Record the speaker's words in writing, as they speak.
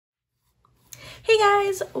Hey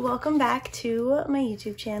guys, welcome back to my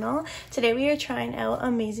YouTube channel. Today we are trying out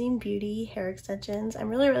Amazing Beauty hair extensions. I'm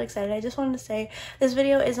really excited. I just wanted to say this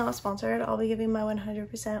video is not sponsored. I'll be giving my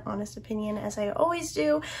 100% honest opinion as I always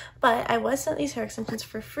do, but I was sent these hair extensions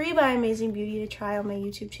for free by Amazing Beauty to try on my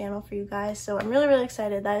YouTube channel for you guys, so I'm really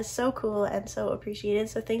excited. That is so cool and so appreciated,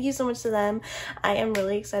 so thank you so much to them. I am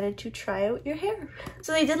really excited to try out your hair.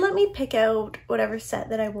 So they did let me pick out whatever set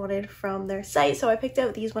that I wanted from their site, so I picked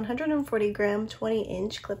out these 140 gram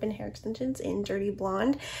 20-inch clip-in hair extensions in Dirty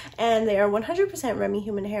Blonde, and they are 100% Remy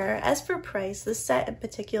human hair. As for price, this set in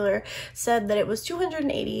particular said that it was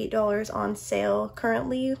 $288 on sale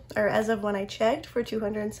currently, or as of when I checked, for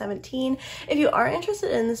 $217. If you are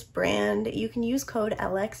interested in this brand, you can use code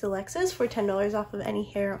LXAlexis for $10 off of any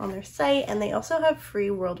hair on their site, and they also have free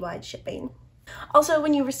worldwide shipping. Also,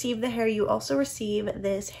 when you receive the hair, you also receive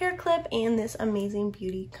this hair clip and this Amazing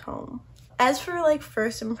Beauty comb. As for like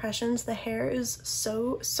first impressions, the hair is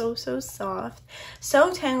so soft,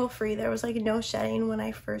 so tangle free. There was like no shedding when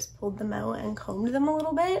I first pulled them out and combed them a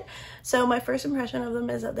little bit. So my first impression of them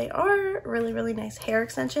is that they are really nice hair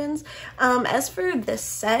extensions. As for this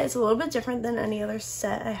set, it's a little bit different than any other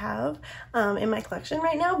set I have in my collection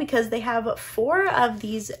right now, because they have 4 of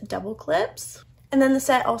these double clips. And then the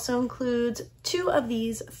set also includes 2 of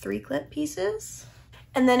these 3-clip pieces.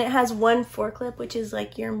 And then it has 1 4-clip, which is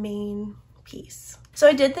like your main piece. So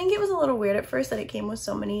I did think it was a little weird at first that it came with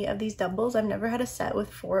so many of these doubles. I've never had a set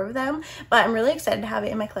with 4 of them, but I'm really excited to have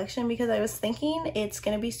it in my collection because I was thinking it's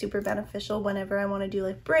going to be super beneficial whenever I want to do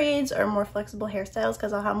like braids or more flexible hairstyles,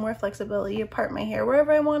 because I'll have more flexibility to part my hair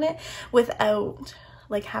wherever I want it without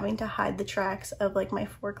like having to hide the tracks of like my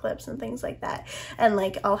 4 clips and things like that. And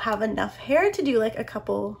like I'll have enough hair to do like a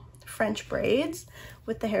couple French braids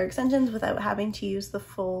with the hair extensions without having to use the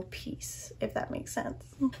full piece, if that makes sense.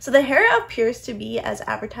 So the hair appears to be as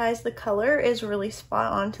advertised. The color is really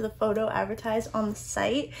spot on to the photo advertised on the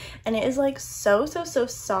site, and it is like so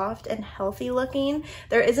soft and healthy looking.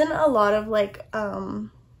 There isn't a lot of like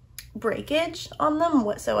breakage on them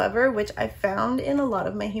whatsoever, which I found in a lot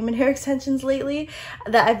of my human hair extensions lately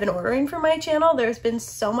that I've been ordering for my channel. There's been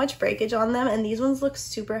so much breakage on them, and these ones look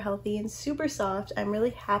super healthy and super soft. I'm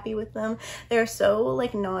really happy with them. They're so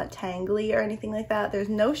like not tangly or anything like that. There's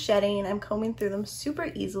no shedding. I'm combing through them super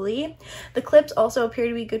easily. The clips also appear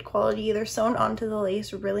to be good quality. They're sewn onto the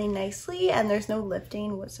lace really nicely, and there's no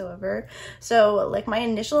lifting whatsoever. So like my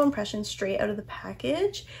initial impression straight out of the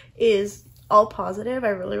package is all positive. I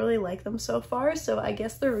really like them so far, so I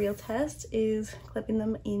guess the real test is clipping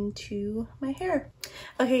them into my hair.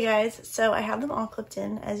 Okay guys, so I have them all clipped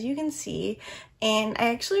in, as you can see, and I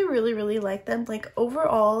actually really like them. Like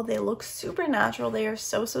overall, they look super natural. They are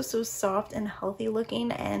so soft and healthy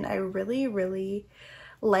looking, and I really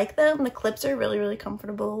like them. The clips are really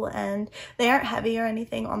comfortable, and they aren't heavy or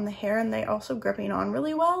anything on the hair, and they're also gripping on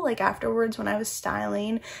really well. Like afterwards, when I was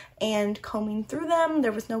styling and combing through them,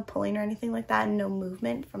 there was no pulling or anything like that, and no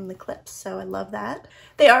movement from the clips, so I love that.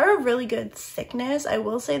 They are a really good thickness. I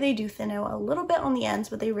will say they do thin out a little bit on the ends,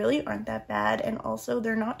 but they really aren't that bad, and also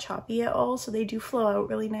they're not choppy at all, so they do flow out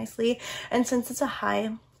really nicely. And since it's a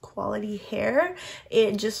high quality hair,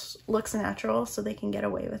 it just looks natural, so they can get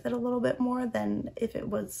away with it a little bit more than if it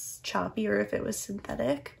was choppy or if it was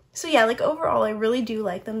synthetic. So yeah, like overall, I really do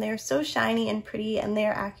like them. They're so shiny and pretty, and they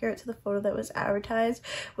are accurate to the photo that was advertised,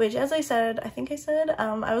 which, as I said, I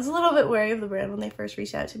was a little bit wary of the brand when they first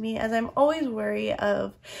reached out to me, as I'm always wary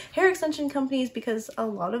of hair extension companies because a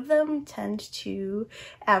lot of them tend to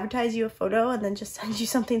advertise you a photo and then just send you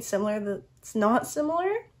something similar that's not similar,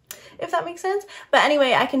 if that makes sense. But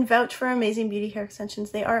anyway, I can vouch for Amazing Beauty hair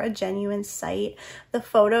extensions. They are a genuine site. The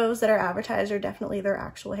photos that are advertised are definitely their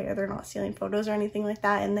actual hair. They're not stealing photos or anything like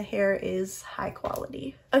that, and the hair is high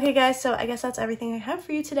quality. Okay guys, so I guess that's everything I have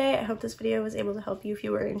for you today. I hope this video was able to help you if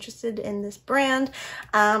you were interested in this brand.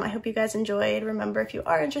 I hope you guys enjoyed. Remember, if you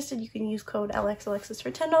are interested, you can use code LXAlexis for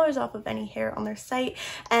 $10 off of any hair on their site.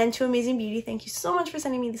 And to Amazing Beauty, thank you so much for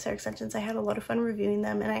sending me these hair extensions. I had a lot of fun reviewing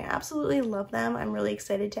them, and I absolutely love them. I'm really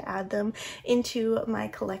excited to add them into my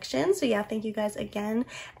collection. So yeah, thank you guys again.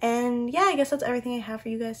 And yeah, I guess that's everything I have for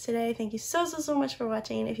you guys today. Thank you so much for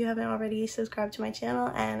watching. If you haven't already, subscribe to my channel,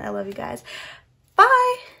 and I love you guys.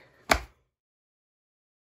 Bye!